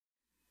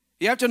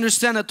You have to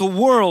understand that the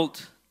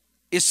world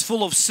is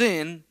full of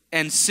sin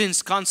and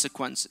sin's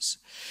consequences.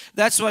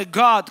 That's why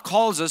God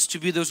calls us to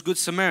be those good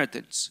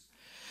Samaritans.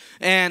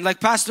 And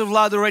like Pastor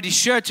Vlad already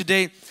shared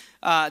today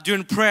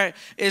during prayer,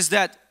 is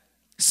that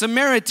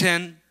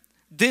Samaritan,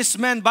 this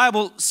man,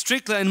 Bible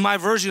strictly in my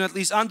version at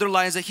least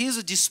underlines that he is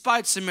a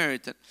despised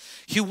Samaritan.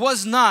 He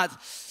was not,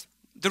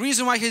 the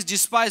reason why he's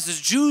despised is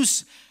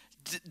Jews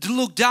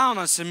look down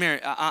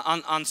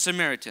on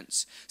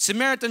Samaritans.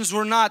 Samaritans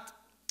were not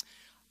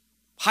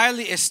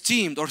highly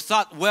esteemed or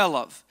thought well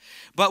of.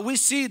 But we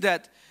see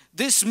that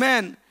this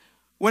man,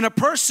 when a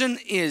person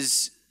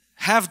is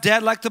half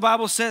dead, like the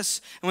Bible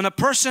says, when a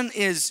person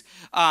is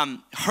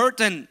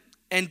hurt and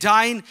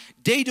dying,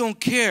 they don't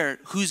care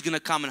who's going to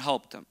come and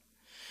help them.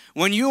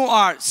 When you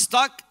are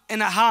stuck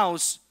in a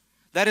house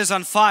that is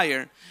on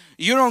fire,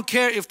 you don't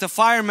care if the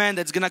fireman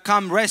that's going to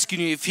come rescue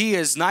you, if he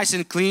is nice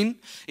and clean,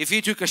 if he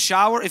took a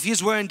shower, if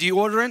he's wearing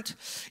deodorant,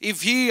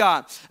 if he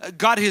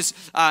got his,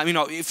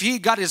 if he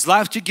got his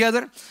life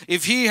together,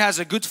 if he has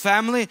a good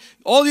family.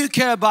 All you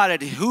care about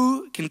it,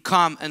 who can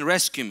come and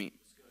rescue me.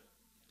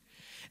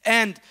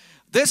 And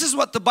this is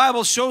what the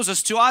Bible shows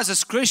us to us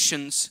as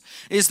Christians,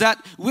 is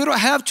that we don't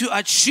have to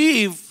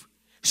achieve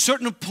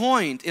certain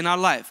point in our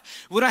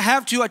life. We don't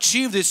have to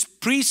achieve this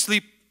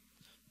priestly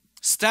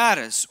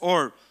status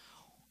or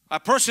a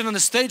person on the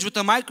stage with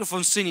a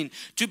microphone singing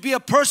to be a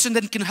person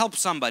that can help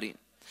somebody.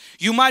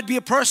 You might be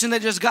a person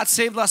that just got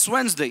saved last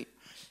Wednesday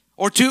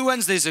or 2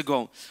 Wednesdays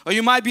ago. Or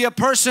you might be a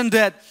person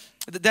that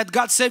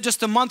got saved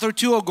just a month or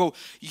 2 ago.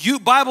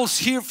 Bible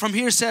from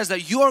here says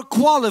that you are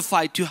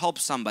qualified to help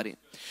somebody.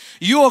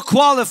 You are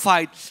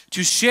qualified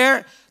to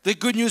share the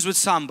good news with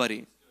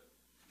somebody.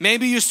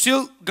 Maybe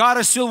God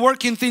is still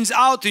working things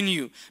out in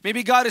you.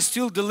 Maybe God is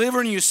still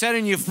delivering you,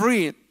 setting you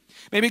free.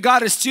 Maybe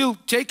God is still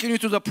taking you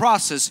through the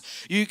process.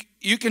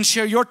 You can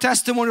share your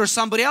testimony or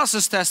somebody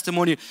else's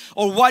testimony,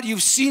 or what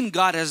you've seen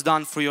God has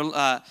done for your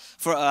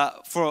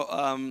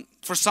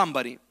for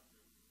somebody.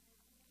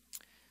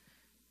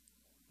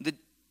 The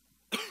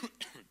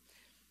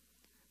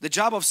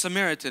job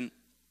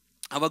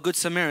of a good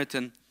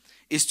Samaritan,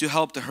 is to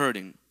help the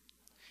hurting,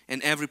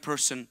 and every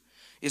person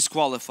is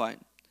qualified.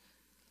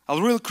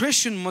 A real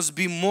Christian must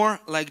be more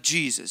like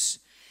Jesus,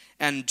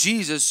 and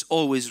Jesus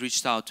always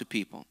reached out to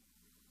people.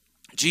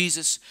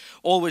 Jesus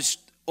always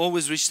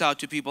reached out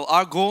to people.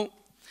 Our goal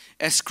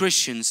as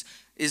Christians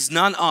is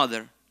none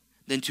other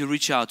than to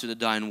reach out to the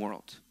dying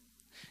world.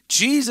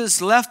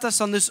 Jesus left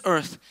us on this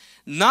earth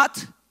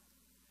not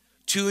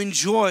to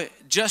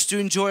just to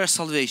enjoy our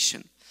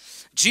salvation.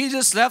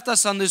 Jesus left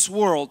us on this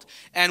world,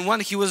 and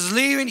when He was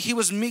leaving, He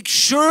was making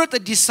sure the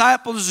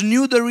disciples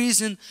knew the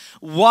reason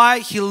why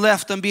He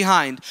left them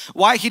behind,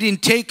 why He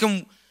didn't take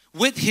them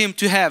with Him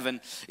to heaven.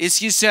 Is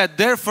He said,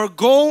 therefore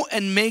go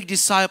and make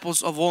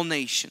disciples of all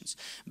nations,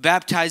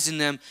 baptizing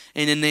them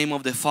in the name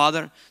of the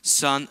Father,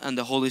 Son, and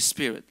the Holy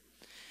Spirit.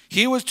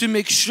 He was to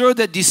make sure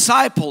that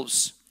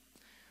disciples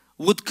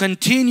would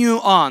continue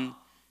on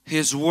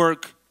His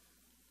work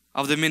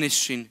of the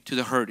ministry to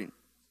the hurting.